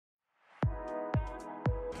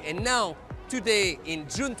And now, today in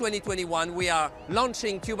June 2021, we are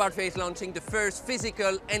launching, Cube Art Fair is launching the first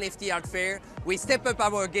physical NFT art fair. We step up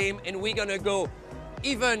our game and we're gonna go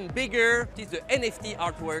even bigger. It is the NFT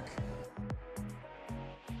artwork.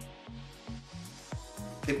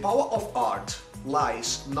 The power of art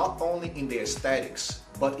lies not only in the aesthetics,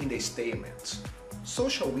 but in the statements.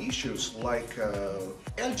 Social issues like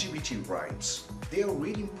LGBT rights, they are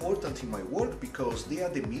really important in my work because they are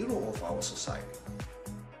the mirror of our society.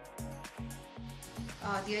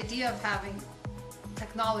 The idea of having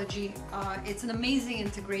technology, it's an amazing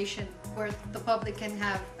integration where the public can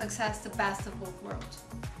have access to best of both worlds.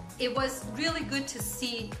 It was really good to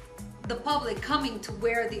see the public coming to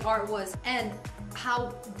where the art was and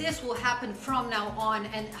how this will happen from now on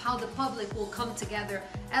and how the public will come together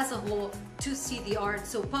as a whole to see the art.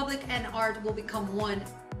 So public and art will become one.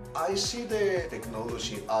 I see the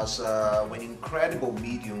technology as an incredible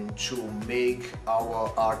medium to make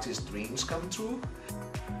our artists' dreams come true.